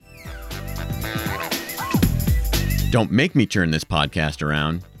Don't make me turn this podcast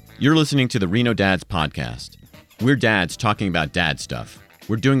around. You're listening to the Reno Dads Podcast. We're dads talking about dad stuff.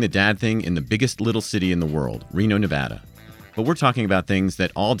 We're doing the dad thing in the biggest little city in the world, Reno, Nevada. But we're talking about things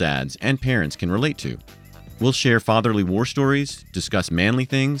that all dads and parents can relate to. We'll share fatherly war stories, discuss manly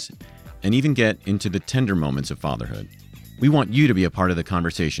things, and even get into the tender moments of fatherhood. We want you to be a part of the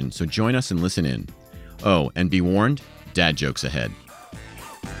conversation, so join us and listen in. Oh, and be warned, dad jokes ahead.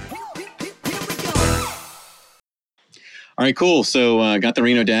 All right, cool. So got the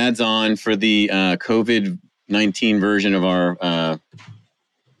Reno Dads on for the COVID-19 version of our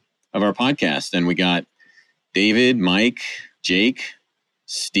podcast, and we got David, Mike, Jake,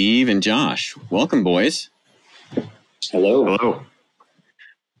 Steve, and Josh. Welcome, boys. Hello. Hello.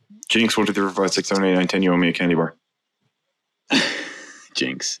 Jinx, 1, 2, 3, 4, 5, 6, 7, 8, 9, 10. You owe me a candy bar.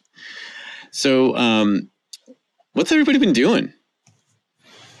 Jinx. So, what's everybody been doing?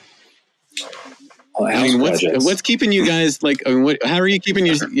 I mean, what's keeping you guys like? I mean, how are you keeping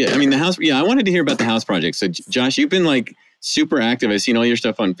your? Yeah, I mean, the house. Yeah, I wanted to hear about the house project. So, Josh, you've been like super active. I've seen all your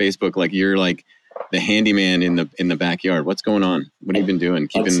stuff on Facebook. Like, you're like the handyman in the backyard. What's going on? What have you been doing?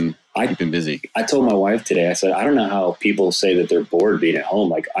 Keeping busy. I told my wife today. I said, I don't know how people say that they're bored being at home.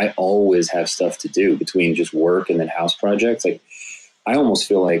 Like, I always have stuff to do between just work and then house projects. Like, I almost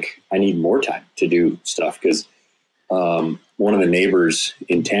feel like I need more time to do stuff because. One of the neighbors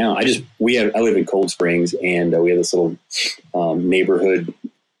in town, I live in Cold Springs, and we have this little neighborhood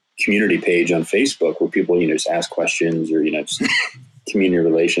community page on Facebook where people, just ask questions or, just community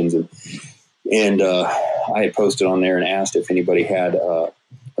relations. And I had posted on there and asked if anybody had a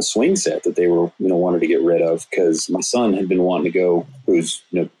swing set that they were, wanted to get rid of, because my son had been wanting to go, who's,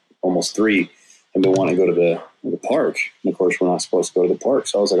 almost 3, had been wanting to go to the park. And of course, we're not supposed to go to the park.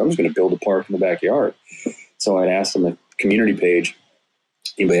 So I was like, I'm just going to build a park in the backyard. So I'd asked on the community page,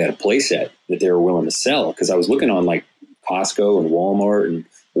 anybody had a play set that they were willing to sell. Because I was looking on like Costco and Walmart and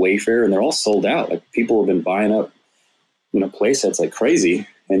Wayfair, and they're all sold out. Like, people have been buying up, play sets like crazy.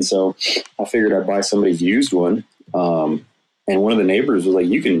 And so I figured I'd buy somebody's used one. And one of the neighbors was like,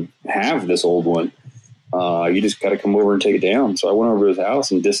 you can have this old one. You just got to come over and take it down. So I went over to his house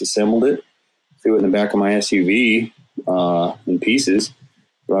and disassembled it, threw it in the back of my SUV in pieces.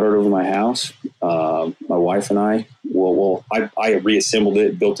 Brought it over to my house. My wife and I, I reassembled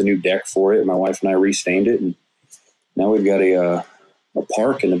it, built a new deck for it. My wife and I restained it, and now we've got a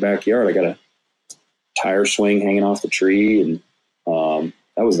park in the backyard. I got a tire swing hanging off the tree, and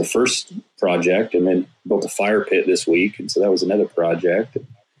that was the first project. And then built a fire pit this week, and so that was another project.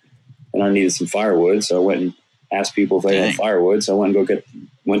 And I needed some firewood, so I went and asked people if they had firewood. So I went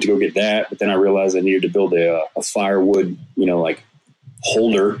to go get that, but then I realized I needed to build a firewood, like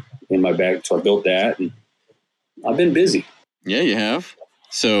holder in my bag, so I built that, and I've been busy. Yeah, you have.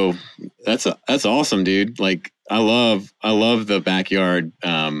 So that's awesome, dude. Like, I love the backyard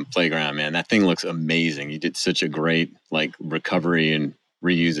playground, man. That thing looks amazing. You did such a great like recovery and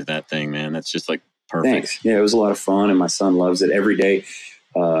reuse of that thing, man. That's just like perfect. Thanks. Yeah, it was a lot of fun, and my son loves it. Every day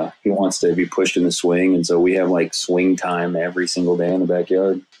he wants to be pushed in the swing, and so we have like swing time every single day in the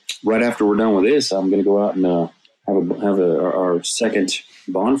backyard. Right after we're done with this, I'm going to go out and have our second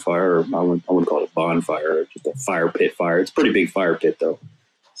bonfire. Or I wouldn't call it a bonfire, just a fire pit fire. It's a pretty big fire pit though.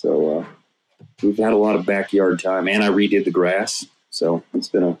 So we've had a lot of backyard time, and I redid the grass. So it's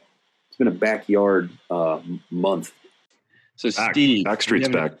been a backyard month. So Steve, Backstreet's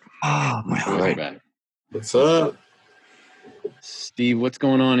back. Oh my God! Back. What's up, Steve? What's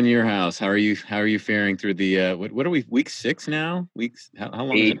going on in your house? How are you faring through the what are we, week 6 now? How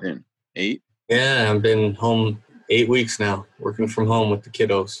long 8. has it been? 8? Yeah, I've been home 8 weeks now, working from home with the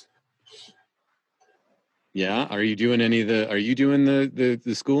kiddos. Yeah. Are you doing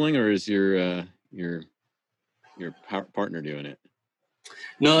the schooling, or is your partner doing it?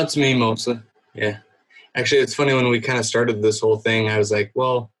 No, it's me mostly. Yeah. Actually, it's funny, when we kind of started this whole thing, I was like,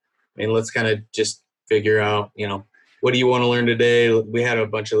 well, let's kind of just figure out, what do you want to learn today? We had a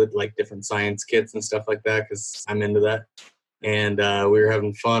bunch of like different science kits and stuff like that, because I'm into that. And we were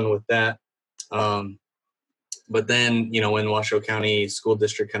having fun with that. But then, when Washoe County School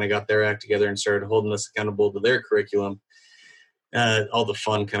District kind of got their act together and started holding us accountable to their curriculum, all the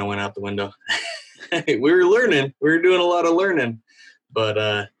fun kind of went out the window. We were learning. We were doing a lot of learning. But,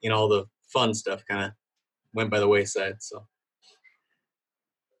 all the fun stuff kind of went by the wayside. So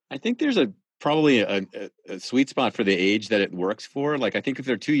I think there's probably a sweet spot for the age that it works for. Like, I think if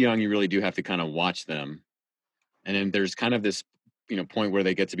they're too young, you really do have to kind of watch them. And then there's kind of this point where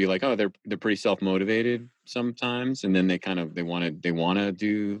they get to be like, oh, they're pretty self-motivated sometimes, and then they want to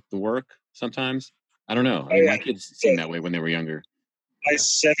do the work sometimes. I don't know. I mean, my kids seemed that way when they were younger. My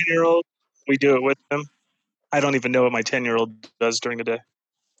 7-year-old, we do it with them. I don't even know what my 10-year-old does during the day.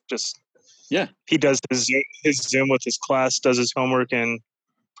 Just he does his Zoom with his class, does his homework, and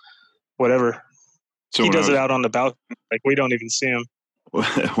whatever. So he does it out on the balcony. Like, we don't even see him.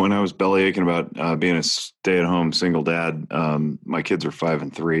 When I was belly aching about being a stay-at-home single dad, my kids are 5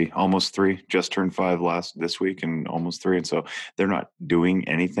 and 3, almost 3, just turned 5 this week, and almost 3, and so they're not doing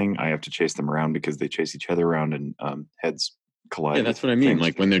anything. I have to chase them around because they chase each other around, and heads collide. Yeah, that's what I mean.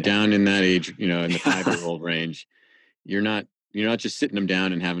 Like when they're down in that age, in the 5-year-old range, you're not just sitting them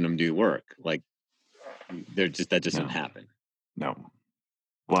down and having them do work. Like that just doesn't happen. No,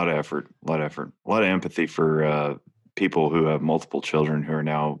 a lot of effort, a lot of empathy for people who have multiple children who are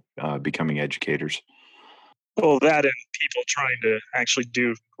now becoming educators. Well, that and people trying to actually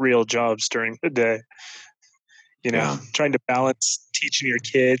do real jobs during the day. Trying to balance teaching your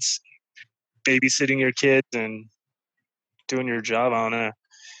kids, babysitting your kids, and doing your job. I don't know.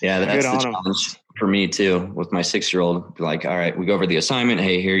 Yeah, that's the challenge for me too. With my 6-year-old, like, all right, we go over the assignment.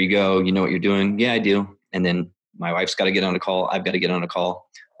 Hey, here you go. You know what you're doing? Yeah, I do. And then my wife's got to get on a call. I've got to get on a call.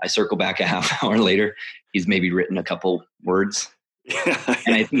 I circle back a half hour later. He's maybe written a couple words.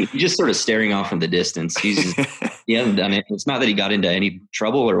 And I think he's just sort of staring off in the distance. He hasn't done it. It's not that he got into any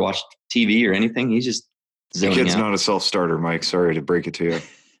trouble or watched TV or anything. He's just zoning The kid's out. not a self-starter, Mike. Sorry to break it to you.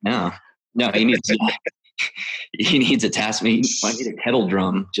 No, he needs a task. He might need a kettle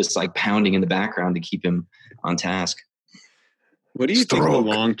drum just like pounding in the background to keep him on task. What do you think the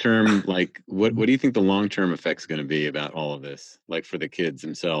long-term, what do you think the long-term effect's going to be about all of this, like for the kids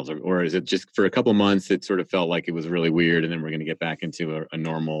themselves? Or is it just for a couple months, it sort of felt like it was really weird, and then we're going to get back into a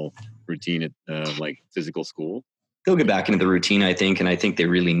normal routine at like physical school? They'll get back into the routine, I think, and I think they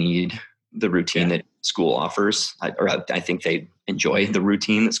really need the routine that school offers. I think they enjoy the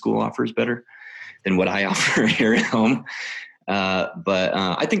routine that school offers better than what I offer here at home. But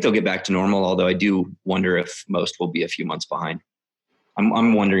I think they'll get back to normal, although I do wonder if most will be a few months behind.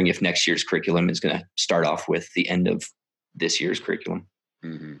 I'm wondering if next year's curriculum is going to start off with the end of this year's curriculum.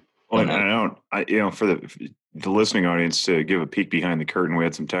 Mm-hmm. Well, for the listening audience, to give a peek behind the curtain, we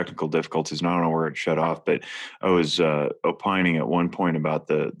had some technical difficulties, and I don't know where it shut off, but I was opining at one point about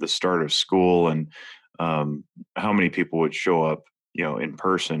the start of school and how many people would show up, in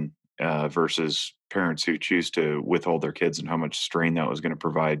person versus parents who choose to withhold their kids, and how much strain that was going to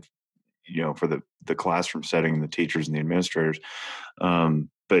provide, for the classroom setting and the teachers and the administrators.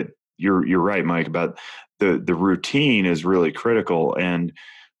 But you're right, Mike, about the routine is really critical, and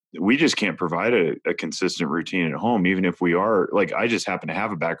we just can't provide a consistent routine at home, even if we are, like, I just happen to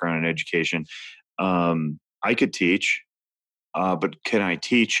have a background in education. I could teach, but can I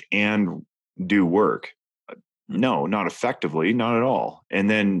teach and do work? No, not effectively, not at all. And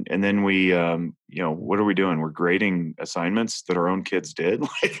then we, what are we doing? We're grading assignments that our own kids did.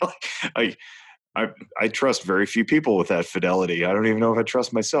 I trust very few people with that fidelity. I don't even know if I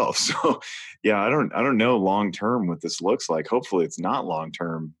trust myself. So yeah, I don't know long-term what this looks like. Hopefully it's not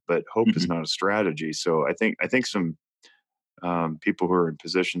long-term, but hope is not a strategy. So I think some people who are in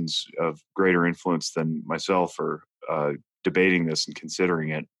positions of greater influence than myself are debating this and considering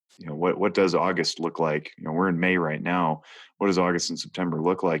it. What does August look like? We're in May right now. What does August and September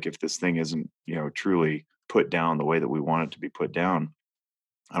look like if this thing isn't, truly put down the way that we want it to be put down?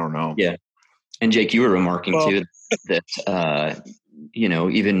 I don't know. Yeah. And Jake, you were remarking too that,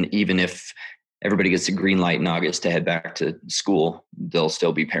 even if everybody gets a green light in August to head back to school, there'll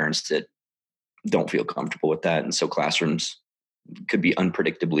still be parents that don't feel comfortable with that. And so classrooms could be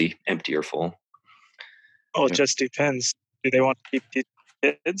unpredictably empty or full. Oh, it just depends. Do they want to keep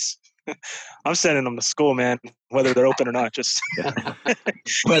kids? I'm sending them to school, man, whether they're open or not. Just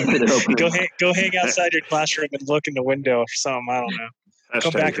Whether they're open go hang outside your classroom and look in the window or something. I don't know.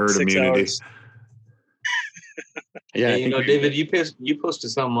 Come back in herd 6 immunity. hours. Yeah, David, you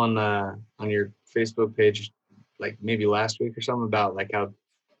posted something on your Facebook page, like maybe last week or something, about like how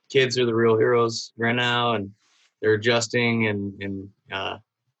kids are the real heroes right now, and they're adjusting, and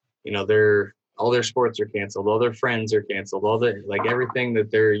they're all their sports are canceled, all their friends are canceled, everything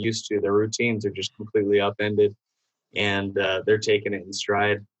that they're used to, their routines are just completely upended, and they're taking it in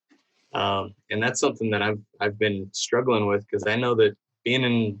stride. And that's something that I've been struggling with, because I know that being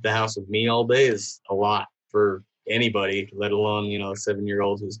in the house with me all day is a lot for anybody, let alone, a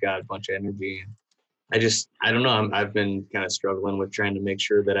 7-year-old who's got a bunch of energy. I don't know. I've been kind of struggling with trying to make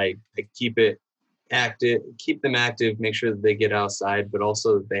sure that I keep them active, make sure that they get outside, but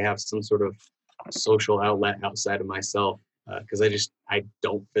also that they have some sort of social outlet outside of myself. Because I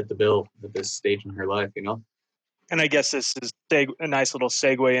don't fit the bill at this stage in her life, And I guess this is a nice little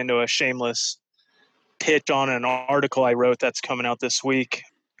segue into a shameless pitch on an article I wrote that's coming out this week,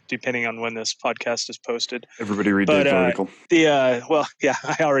 depending on when this podcast is posted. Everybody read Dave's article. Well, yeah,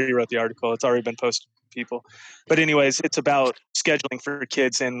 I already wrote the article. It's already been posted to people. But anyways, it's about scheduling for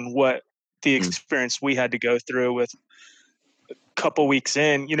kids and what the experience we had to go through with a couple weeks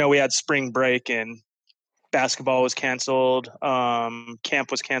in. We had spring break and basketball was canceled.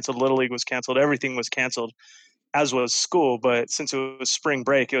 Camp was canceled. Little League was canceled. Everything was canceled, as was school. But since it was spring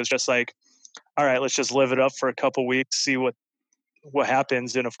break, it was just like, all right, let's just live it up for a couple weeks, see what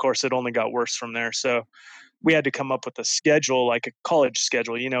happens. And of course, it only got worse from there. So we had to come up with a schedule, like a college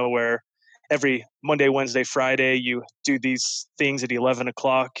schedule, where every Monday, Wednesday, Friday, you do these things at 11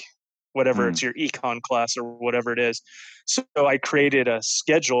 o'clock, whatever it's your econ class or whatever it is. So I created a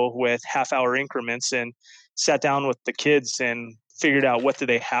schedule with half-hour increments and sat down with the kids and figured out what do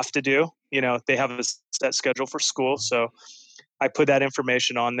they have to do. They have a set schedule for school. So I put that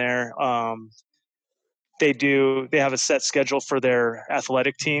information on there. They have a set schedule for their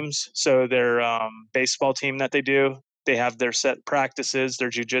athletic teams. So their baseball team that they do, they have their set practices, their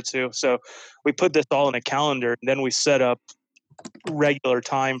jiu-jitsu. So we put this all in a calendar, and then we set up regular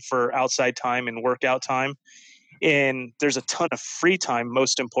time for outside time and workout time. And there's a ton of free time,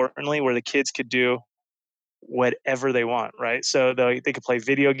 most importantly, where the kids could do whatever they want, right? So they could play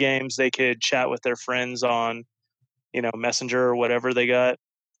video games, they could chat with their friends on, Messenger or whatever they got.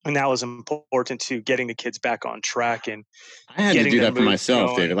 And that was important to getting the kids back on track. And I had to do that for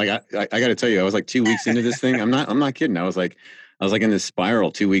myself, David. Like I got to tell you, I was like 2 weeks into this thing. I'm not kidding. I was like in this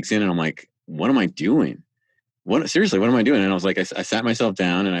spiral 2 weeks in, and I'm like, what am I doing? Seriously, what am I doing? And I was like, I sat myself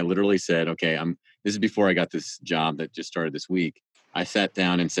down and I literally said, okay, this is before I got this job that just started this week. I sat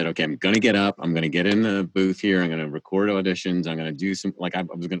down and said, okay, I'm going to get up. I'm going to get in the booth here. I'm going to record auditions. I'm going to do some, that's what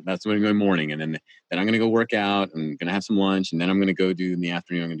I'm going to do morning. And then I'm going to go work out. I'm going to have some lunch. And then I'm going to go do in the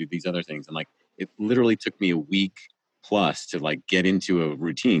afternoon. I'm going to do these other things. And it literally took me a week plus to get into a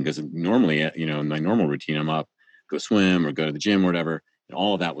routine. Because normally, in my normal routine, I'm up, go swim or go to the gym or whatever. And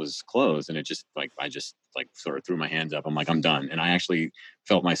all of that was closed. And it just I just sort of threw my hands up. I'm like, I'm done. And I actually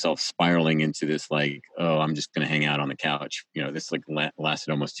felt myself spiraling into this, I'm just going to hang out on the couch. This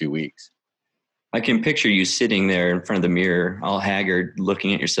lasted almost 2 weeks. I can picture you sitting there in front of the mirror, all haggard,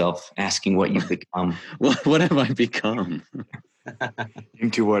 looking at yourself, asking what you've become. What have I become?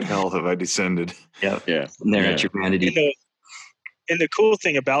 Into what hell have I descended? Yep. Yeah. And there at your vanity. And the cool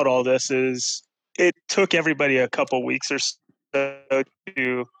thing about all this is it took everybody a couple weeks or so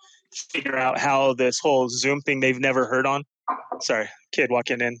to figure out how this whole Zoom thing they've never heard on. Sorry, kid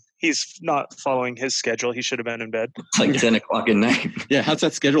walking in. He's not following his schedule. He should have been in bed. It's like 10 o'clock at night. Yeah, how's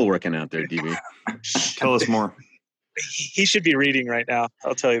that schedule working out there, DB? Tell us more. He should be reading right now.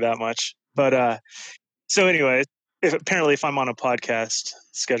 I'll tell you that much. But so anyway, if I'm on a podcast,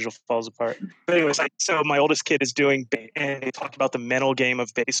 schedule falls apart. But anyways, so my oldest kid is doing, and they talk about the mental game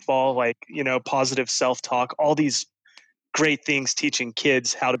of baseball, positive self-talk, all these great things, teaching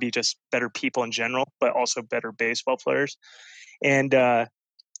kids how to be just better people in general, but also better baseball players. And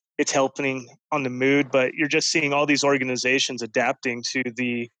it's helping on the mood, but you're just seeing all these organizations adapting to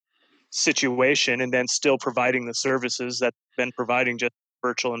the situation and then still providing the services that they've been providing just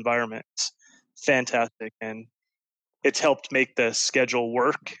virtual environment. It's fantastic. And it's helped make the schedule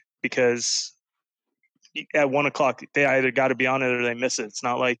work because at 1 o'clock, they either got to be on it or they miss it. It's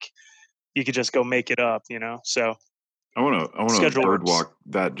not like you could just go make it up, so I want to birdwalk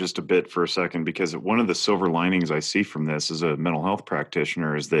that just a bit for a second, because one of the silver linings I see from this as a mental health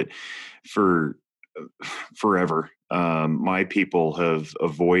practitioner is that for forever, my people have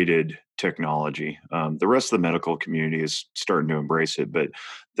avoided technology. The rest of the medical community is starting to embrace it, but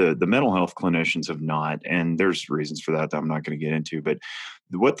the mental health clinicians have not, and there's reasons for that I'm not going to get into. But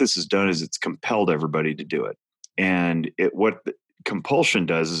what this has done is it's compelled everybody to do it, and what compulsion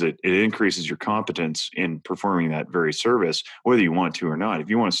does is it increases your competence in performing that very service, whether you want to or not. If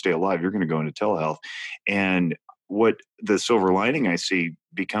you want to stay alive, you're going to go into telehealth. And what the silver lining I see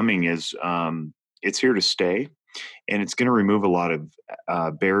becoming is it's here to stay, and it's going to remove a lot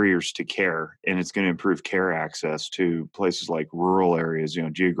of barriers to care, and it's going to improve care access to places like rural areas,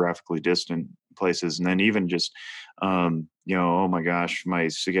 geographically distant places. And then even just, oh my gosh, my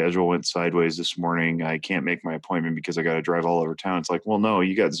schedule went sideways this morning. I can't make my appointment because I got to drive all over town. It's like, well, no,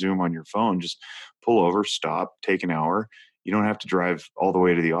 you got Zoom on your phone. Just pull over, stop, take an hour. You don't have to drive all the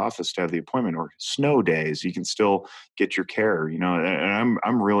way to the office to have the appointment. Or snow days, you can still get your care, and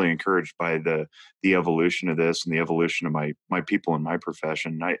I'm really encouraged by the evolution of this and the evolution of my people in my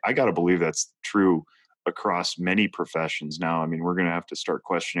profession. I got to believe that's true across many professions now. I mean, we're going to have to start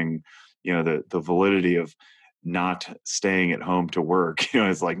questioning, the validity of not staying at home to work.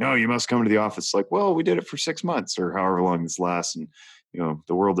 It's like, no, you must come to the office. Like, well, we did it for 6 months or however long this lasts. And,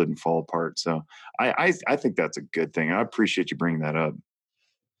 the world didn't fall apart. So I think that's a good thing. I appreciate you bringing that up.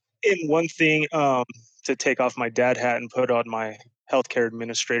 And one thing, to take off my dad hat and put on my healthcare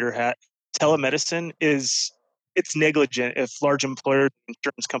administrator hat, telemedicine it's negligent if large employer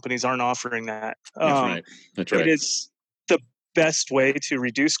insurance companies aren't offering that. That's right. It is the best way to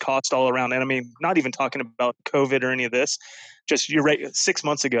reduce cost all around. And I mean, not even talking about COVID or any of this, just you're right. 6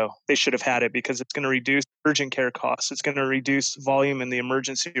 months ago, they should have had it because it's going to reduce urgent care costs. It's going to reduce volume in the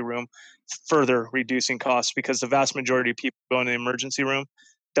emergency room, further reducing costs because the vast majority of people going to the emergency room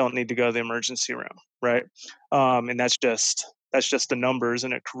don't need to go to the emergency room, right? And that's just the numbers,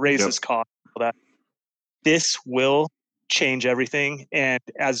 and it raises costs. All that. This will change everything, and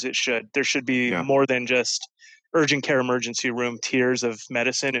as it should. There should be more than just urgent care emergency room tiers of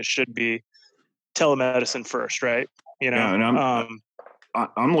medicine. It should be telemedicine first, right? And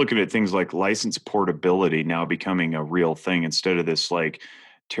I'm looking at things like license portability now becoming a real thing instead of this like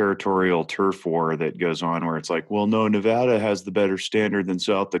territorial turf war that goes on where it's like, well, no, Nevada has the better standard than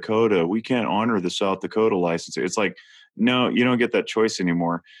South Dakota. We can't honor the South Dakota license. It's like, no, you don't get that choice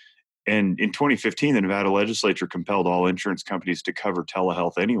anymore. And in 2015, the Nevada legislature compelled all insurance companies to cover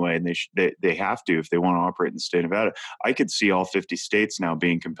telehealth anyway, and they have to if they want to operate in the state of Nevada. I could see all 50 states now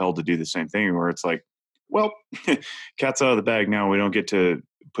being compelled to do the same thing, where it's like, well, cat's out of the bag now. We don't get to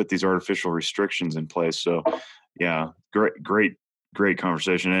put these artificial restrictions in place. So, yeah, great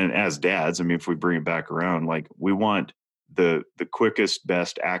conversation. And as dads, I mean, if we bring it back around, like we want the quickest,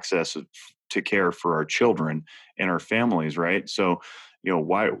 best access to care for our children and our families, right? So,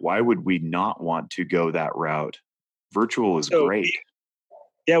 why would we not want to go that route? Virtual is great.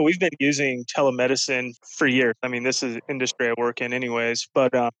 Yeah, we've been using telemedicine for years. I mean, this is industry I work in anyways,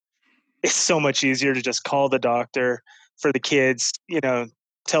 but it's so much easier to just call the doctor for the kids,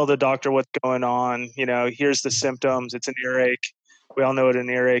 tell the doctor what's going on, here's the symptoms. It's an earache. We all know what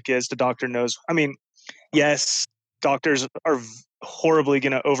an earache is. The doctor knows. I mean, yes, doctors are horribly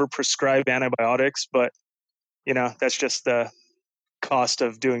going to overprescribe antibiotics, but, that's just the cost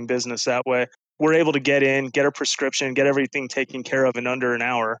of doing business that way. We're able to get a prescription, get everything taken care of in under an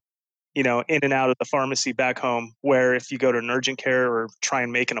hour, in and out of the pharmacy back home, where if you go to an urgent care or try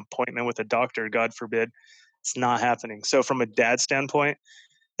and make an appointment with a doctor, God forbid, it's not happening. So from a dad standpoint,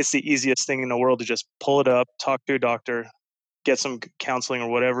 it's the easiest thing in the world to just pull it up, talk to a doctor, get some counseling or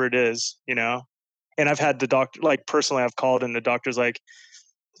whatever it is, And I've had the doctor, like personally, I've called and the doctor's like,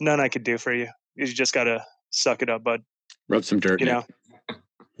 none I could do for you. You just got to suck it up, bud. Rub some dirt.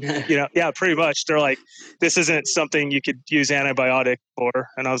 Yeah, pretty much. They're like, this isn't something you could use antibiotic for.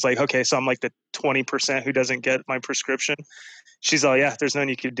 And I was like, okay, so I'm like the 20% who doesn't get my prescription. She's all, yeah, there's nothing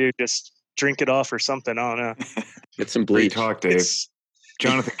you could do. Just drink it off or something. I don't know. Get some bleach. Great talk, Dave.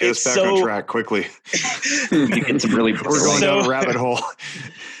 Jonathan, get us back on track quickly. We're going down a rabbit hole.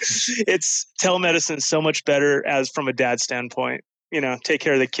 It's telemedicine so much better as from a dad standpoint. Take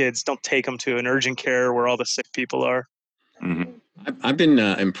care of the kids. Don't take them to an urgent care where all the sick people are. Mm-hmm. I've been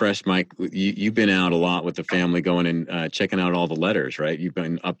impressed, Mike. You've been out a lot with the family, going and checking out all the letters, right? You've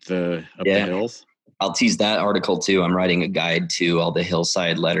been up the hills. I'll tease that article too. I'm writing a guide to all the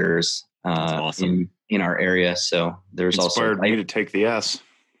hillside letters awesome. in our area. So there's inspired me to take the S.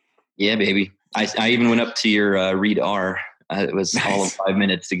 Yeah, baby. I even went up to your Read R. It was all of 5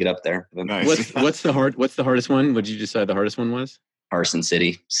 minutes to get up there. Nice. What's the hardest one? What did you decide the hardest one was? Carson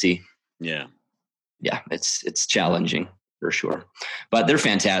City, C. Yeah, it's challenging for sure, but they're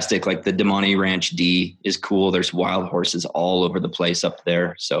fantastic. Like the Damani Ranch D is cool. There's wild horses all over the place up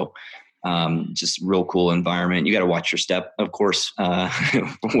there. So just real cool environment. You got to watch your step, of course,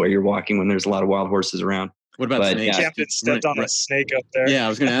 where you're walking when there's a lot of wild horses around. What about snakes? Yeah, stepped on a snake up there. Yeah, I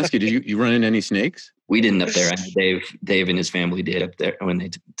was going to ask you, did you run into any snakes? We didn't up there. Dave and his family did up there when they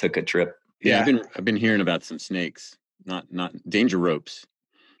took a trip. Yeah, I've been hearing about some snakes, not danger ropes.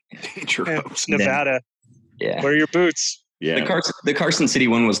 Danger ropes. Nevada. Yeah. Wear your boots. Yeah. The Carson City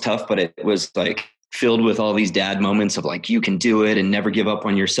one was tough, but it was like filled with all these dad moments of like, you can do it and never give up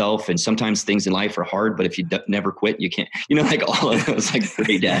on yourself. And sometimes things in life are hard, but if you never quit, you can't, like all of those like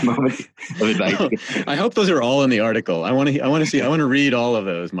great dad moments of advice. I hope those are all in the article. I want to read all of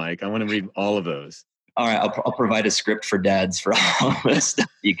those, Mike. I want to read all of those. All right. I'll provide a script for dads for all of this stuff.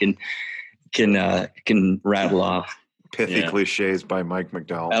 You can rattle off. Pithy cliches by Mike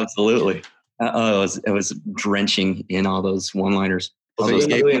McDowell. Absolutely. It was drenching in all those one-liners. Those are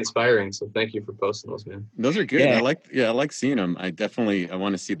really inspiring. So thank you for posting those, man. Those are good. Yeah. I like seeing them. I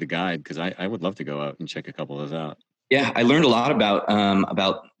want to see the guide because I would love to go out and check a couple of those out. Yeah, I learned a lot about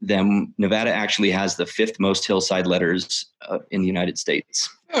them. Nevada actually has the 5th most hillside letters in the United States.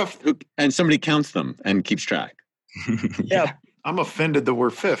 And somebody counts them and keeps track. Yeah. I'm offended that we're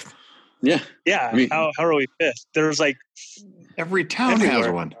fifth. Yeah. Yeah. I mean, how are we fifth? There's like every town everywhere.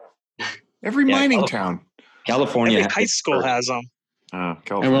 has one. Every mining town. California. Every high school has them. And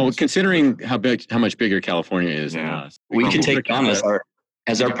well, considering how much bigger California is than us, we can take it on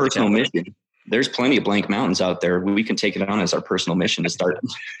as our personal mission. There's plenty of blank mountains out there. We can take it on as our personal mission to start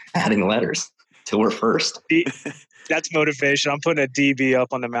adding letters till we're first. That's motivation. I'm putting a DB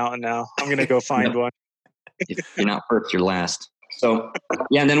up on the mountain now. I'm going to go find one. If you're not first, you're last. So,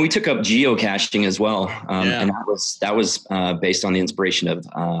 yeah, and then we took up geocaching as well. And that was based on the inspiration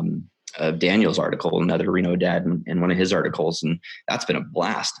of Daniel's article, another Reno dad, and one of his articles. And that's been a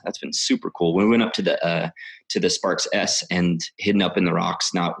blast. That's been super cool. We went up to the Sparks S, and hidden up in the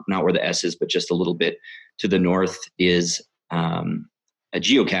rocks, not where the S is, but just a little bit to the north is a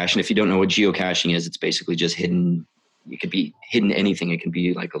geocache. And if you don't know what geocaching is, it's basically just hidden. It could be hidden anything. It can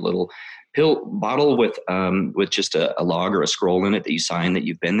be like a little pill bottle with just a log or a scroll in it that you sign that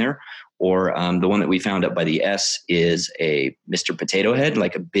you've been there. Or the one that we found up by the S is a Mr. Potato Head,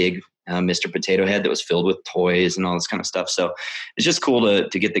 like a big Mr. Potato Head that was filled with toys and all this kind of stuff. So it's just cool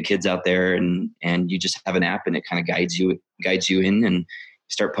to get the kids out there, and you just have an app, and it kind of guides you in, and you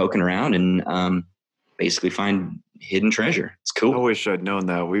start poking around and basically find hidden treasure. It's cool. I wish I'd known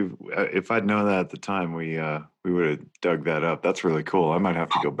that. If I'd known that at the time, we would have dug that up. That's really cool. I might have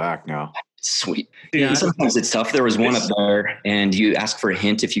to go back now. Sweet. Yeah. Sometimes it's tough. There was one up there, and you ask for a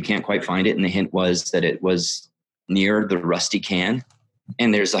hint if you can't quite find it, and the hint was that it was near the rusty can.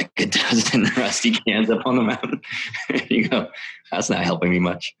 And there's like a dozen rusty cans up on the mountain. You go, that's not helping me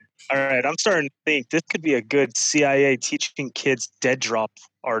much. All right, I'm starting to think this could be a good CIA teaching kids dead drop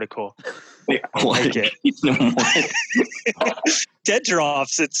article. Wait, like it. Dead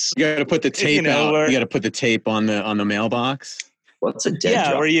drops. It's you got to put the tape out. You got to put the tape on the mailbox. What's a dead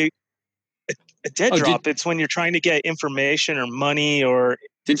drop? Where you a dead drop. It's when you're trying to get information or money or.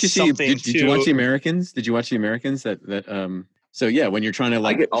 Didn't you see? Did you watch the Americans? Did you watch the Americans? So yeah, when you're trying to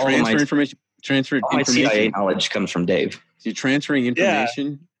like transfer information. My CIA knowledge comes from Dave. So you're transferring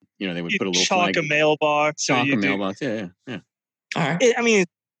information. Yeah. They would put a little chalk a mailbox. Chalk a mailbox. Yeah. All right. I mean,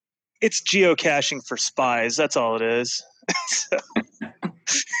 it's geocaching for spies. That's all it is.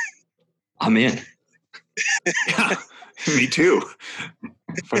 I'm in. Yeah, me too.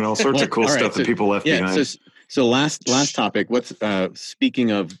 Find all sorts of cool stuff that people left behind. So last topic. What's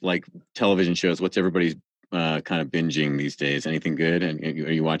speaking of like television shows? What's everybody's kind of binging these days? Anything good? And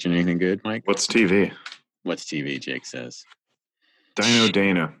are you watching anything good, Mike? What's TV? What's TV? Jake says. Dino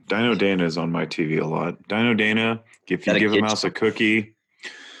Dana. Dino Dana is on my TV a lot. Dino Dana. If you give a mouse a cookie,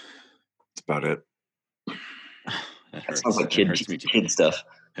 that's about it. That sounds like kid stuff.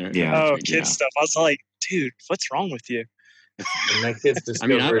 Yeah. Kid stuff. I was like, dude, what's wrong with you? And my kids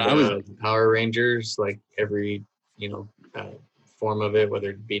discovered Power Rangers, like every form of it,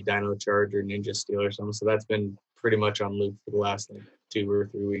 whether it be Dino Charge or Ninja Steel or something. So that's been pretty much on loop for the last 2 or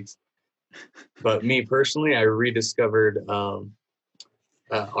 3 weeks. But me personally, I rediscovered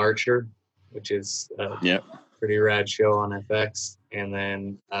Archer, which is a pretty rad show on FX. And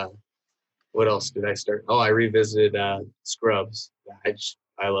then what else did I start? I revisited Scrubs.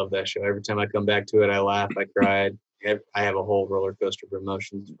 I love that show. Every time I come back to it, I laugh, I cried. I have a whole roller coaster of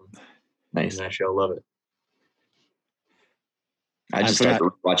emotions from that show. Love it. I just started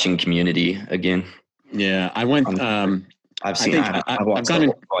watching Community again. Yeah, I went. I've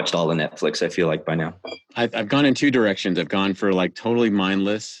watched all the Netflix. I feel like by now. I've gone in two directions. I've gone for like totally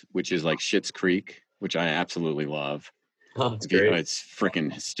mindless, which is like Schitt's Creek, which I absolutely love. Oh, that's great. It's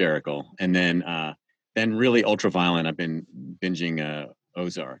freaking hysterical. And then really ultra violent. I've been binging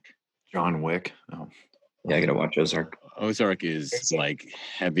Ozark. John Wick. Oh. Yeah, I gotta watch Ozark. Ozark is like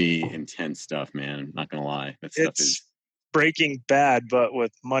heavy, intense stuff, man. Not gonna lie, that stuff is Breaking Bad, but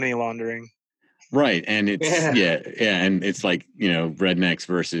with money laundering. Right, and it's and it's like rednecks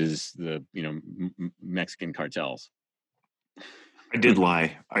versus the Mexican cartels. I did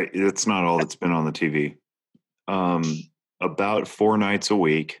lie. It's not all that's been on the TV. About 4 nights a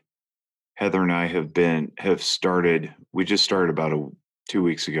week, Heather and I have started. We just started about 2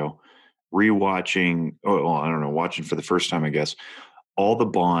 weeks ago. Rewatching, watching for the first time, I guess, all the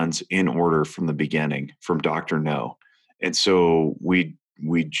Bonds in order from the beginning, from Dr. No. And so we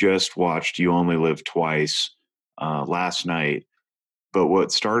just watched You Only Live Twice last night. But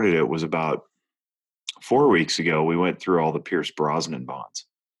what started it was about 4 weeks ago, we went through all the Pierce Brosnan Bonds.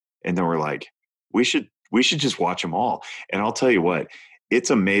 And then we're like, we should just watch them all. And I'll tell you what, it's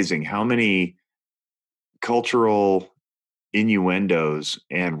amazing how many cultural innuendos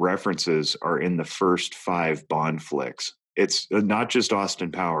and references are in the first 5 Bond flicks. it's not just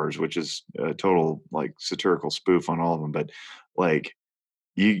Austin Powers, which is a total like satirical spoof on all of them, but like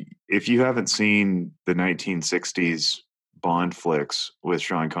if you haven't seen the 1960s Bond flicks with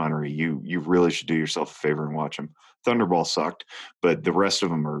Sean Connery, you really should do yourself a favor and watch them. Thunderball sucked, but the rest of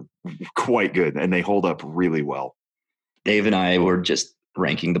them are quite good and they hold up really well. Dave and I were just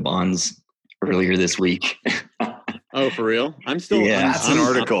ranking the Bonds earlier this week. Oh, for real? I'm still. Yeah, that's an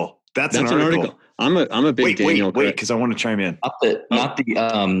article. That's an article. I'm a big Daniel. Wait, because I want to chime in. Not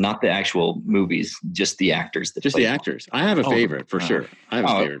the actual movies, just the actors. Just the actors. I have a favorite for sure.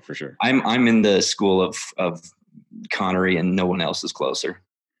 I'm in the school of Connery, and no one else is closer.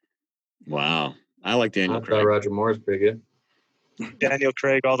 Wow, I like Daniel Craig. Roger Moore is pretty good. Daniel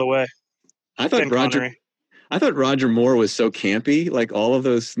Craig all the way. I thought Roger Moore was so campy. Like all of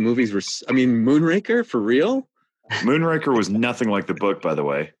those movies were. I mean, Moonraker for real. Moonraker was nothing like the book, by the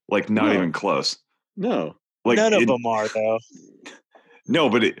way. Like not even close. No, like none of them are though. No,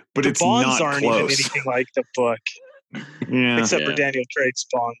 but it's Bonds not aren't close. even anything like the book. Yeah, except for Daniel Craig's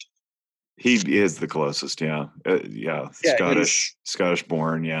Bond. He is the closest. Yeah, Scottish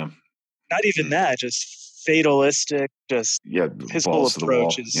born. Yeah, not even that. Just fatalistic. Just his whole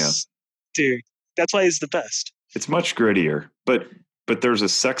approach is, dude. That's why he's the best. It's much grittier, but there's a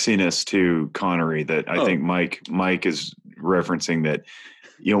sexiness to Connery that I think Mike is referencing. That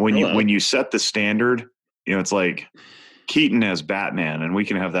when you set the standard, it's like Keaton as Batman, and we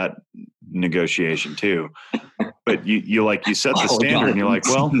can have that negotiation too. But you set the standard, and you're like,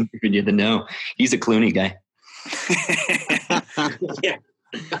 well, you didn't know he's a Clooney guy. Yeah.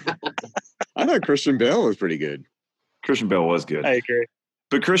 I thought Christian Bale was pretty good. Christian Bale was good. I agree.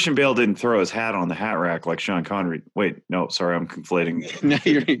 But Christian Bale didn't throw his hat on the hat rack like Sean Connery. Wait, no, sorry, I'm conflating. No,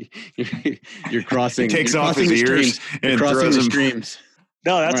 you're crossing. He takes off his ears and throws them. Streams.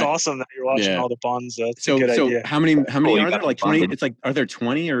 No, that's awesome that you're watching all the Bonds. That's a good idea. How many are there? Like 20? It's like, are there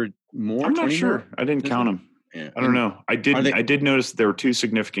 20 or more? I'm not sure. I didn't count them. Yeah. I don't know. I did notice there were two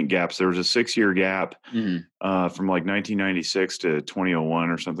significant gaps. There was a 6-year gap from like 1996 to 2001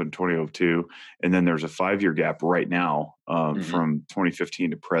 or something, 2002, and then there's a 5-year gap right now from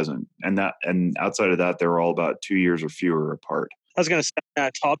 2015 to present. And outside of that, they're all about 2 years or fewer apart. I was going to say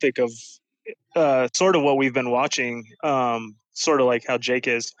that topic of sort of what we've been watching, sort of like how Jake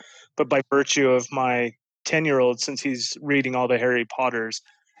is, but by virtue of my 10-year-old, since he's reading all the Harry Potters,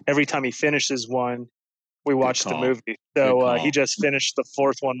 every time he finishes one, we watch the movie. So he just finished the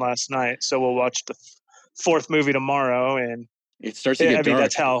 4th one last night. So we'll watch the 4th movie tomorrow. And it starts to get dark.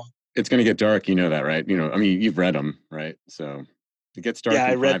 That's how it's going to get dark. You know that, right? You've read them, right? So it gets dark. Yeah,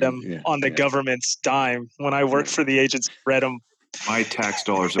 I read them on the government's dime. When I worked for the agents, read them. My tax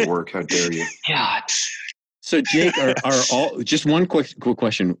dollars at work. How dare you? God. So Jake, are all, just one quick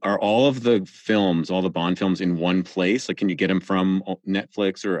question. Are all of the films, all the Bond films in one place? Like, can you get them from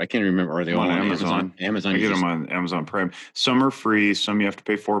Netflix or I can't remember. Are they all on Amazon? I get them on Amazon Prime. Some are free. Some you have to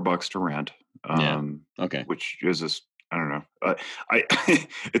pay $4 to rent. Okay. Which is I don't know.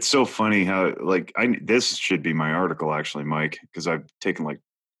 It's so funny how this should be my article actually, Mike, because I've taken like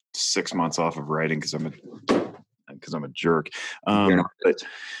 6 months off of writing because I'm a jerk. But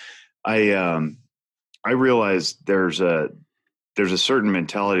I realized there's a certain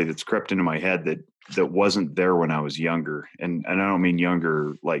mentality that's crept into my head that wasn't there when I was younger. And I don't mean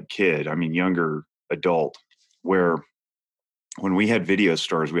younger like kid. I mean younger adult, where when we had video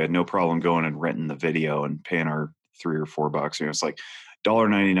stores, we had no problem going and renting the video and paying our $3 or $4. It's like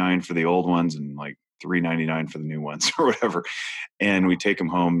 $1.99 for the old ones and like $3.99 for the new ones or whatever. And we'd take them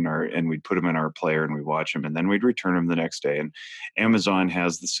home and we'd put them in our player and we'd watch them and then we'd return them the next day. And Amazon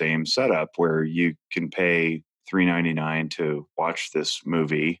has the same setup where you can pay $3.99 to watch this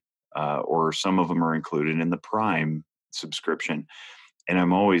movie, or some of them are included in the Prime subscription. And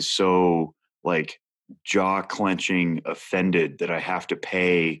I'm always so like jaw clenching offended that I have to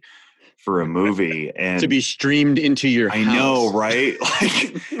pay for a movie and to be streamed into your house. I know, right?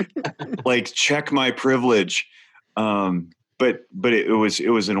 Like check my privilege. But it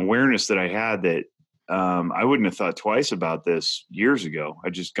was an awareness that I had that I wouldn't have thought twice about this years ago.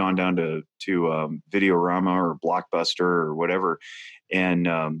 I'd just gone down to Videorama or Blockbuster or whatever and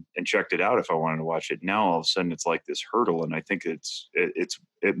checked it out if I wanted to watch it. Now all of a sudden it's like this hurdle, and I think it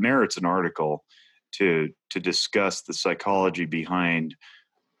merits an article to discuss the psychology behind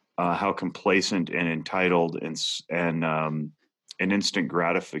how complacent and entitled and instant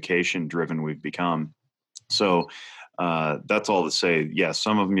gratification driven we've become. So that's all to say. Yeah,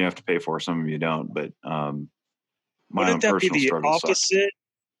 some of them you have to pay for, some of them you don't. But wouldn't that be the opposite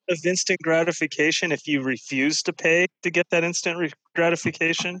of instant gratification if you refuse to pay to get that instant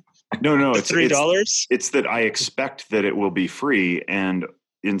gratification? No, it's $3. It's that I expect that it will be free and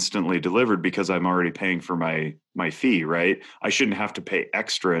instantly delivered because I'm already paying for my fee, right? I shouldn't have to pay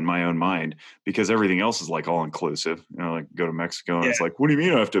extra in my own mind because everything else is like all inclusive. Like go to Mexico and it's like, what do you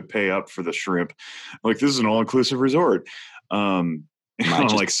mean I have to pay up for the shrimp? Like this is an all inclusive resort. I'm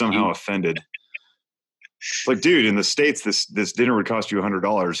like somehow offended. It's like, dude, in the States, this dinner would cost you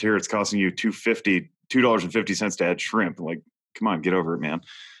 $100. Here, it's costing you $2.50 to add shrimp. I'm like, come on, get over it, man.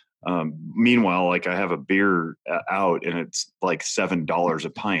 Meanwhile, like I have a beer out and it's like $7 a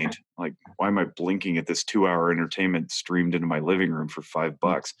pint. Like, why am I blinking at this 2-hour entertainment streamed into my living room for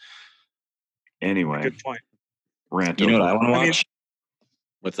 $5? Anyway, good point. Rant. You know what I want to watch?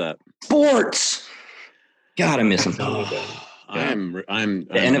 What's that? Sports. God, I miss them. I'm the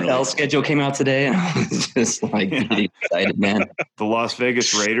NFL really schedule came out today, and I was just like getting excited, man. The Las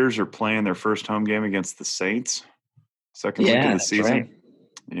Vegas Raiders are playing their first home game against the Saints. Second week of the season. Right.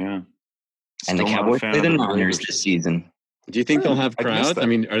 Yeah. And the Cowboys play the Niners this season. Do you think they'll have crowds? I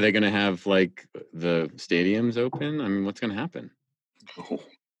mean, are they going to have like the stadiums open? I mean, what's going to happen?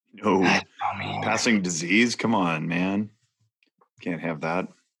 No. Passing disease? Come on, man. Can't have that.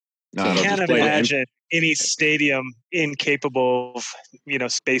 No, I can't imagine any stadium incapable of,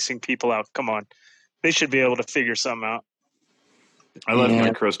 spacing people out. Come on. They should be able to figure something out. I left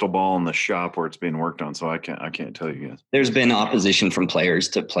my crystal ball in the shop where it's being worked on, so I can't tell you guys. There's been opposition from players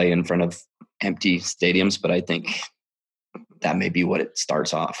to play in front of empty stadiums, but I think that may be what it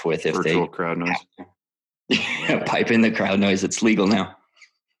starts off with. If Virtual crowd noise. Pipe in the crowd noise. It's legal now.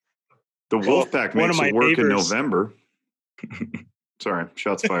 The Wolfpack makes it work in November. Sorry,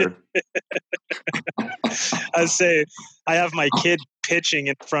 shots fired. I say I have my kid pitching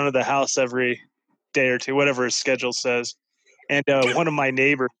in front of the house every day or two, whatever his schedule says. And one of my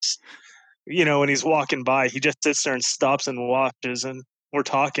neighbors, when he's walking by, he just sits there and stops and watches. And we're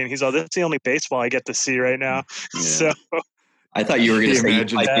talking. He's like, that's the only baseball I get to see right now. Yeah. So I thought you were going to say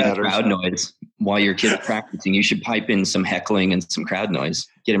pipe in crowd noise while your kid's practicing. You should pipe in some heckling and some crowd noise.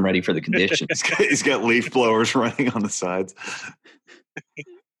 Get him ready for the conditions. He's got leaf blowers running on the sides.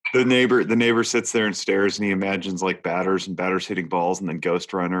 The neighbor sits there and stares, and he imagines like batters hitting balls, and then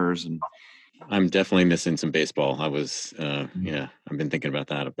ghost runners. And I'm definitely missing some baseball. I was, I've been thinking about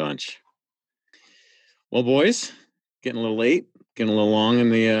that a bunch. Well, boys, getting a little late, getting a little long in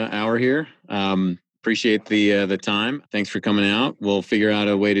the hour here. Appreciate the time. Thanks for coming out. We'll figure out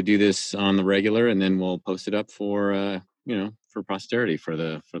a way to do this on the regular, and then we'll post it up for for posterity for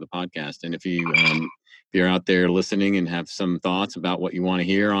the podcast. And if you're out there listening and have some thoughts about what you want to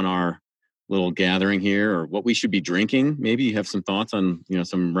hear on our little gathering here, or what we should be drinking, maybe you have some thoughts on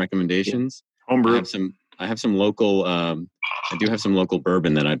some recommendations. Homebrew. I have some local. I do have some local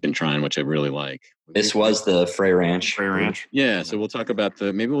bourbon that I've been trying, which I really like. This was the Frey Ranch. Yeah, so we'll talk about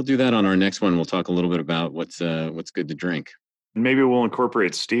maybe we'll do that on our next one. We'll talk a little bit about what's good to drink. And maybe we'll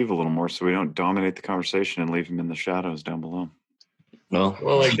incorporate Steve a little more so we don't dominate the conversation and leave him in the shadows down below. Well,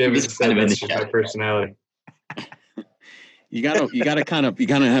 like David said, that's my personality. You gotta kind of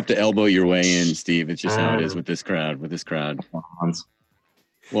have to elbow your way in, Steve. It's just how it is with this crowd.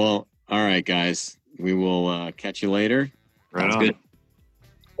 Well, all right, guys. We will catch you later. Right on. Good.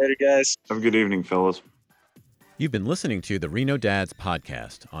 Later, guys. Have a good evening, fellas. You've been listening to the Reno Dads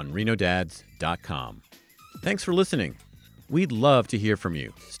podcast on renodads.com. Thanks for listening. We'd love to hear from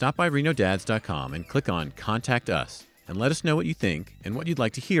you. Stop by renodads.com and click on Contact Us and let us know what you think and what you'd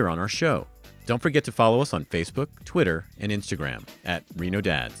like to hear on our show. Don't forget to follow us on Facebook, Twitter, and Instagram at Reno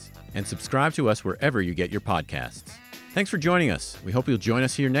Dads, and subscribe to us wherever you get your podcasts. Thanks for joining us. We hope you'll join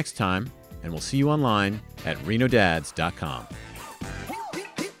us here next time, and we'll see you online at renodads.com.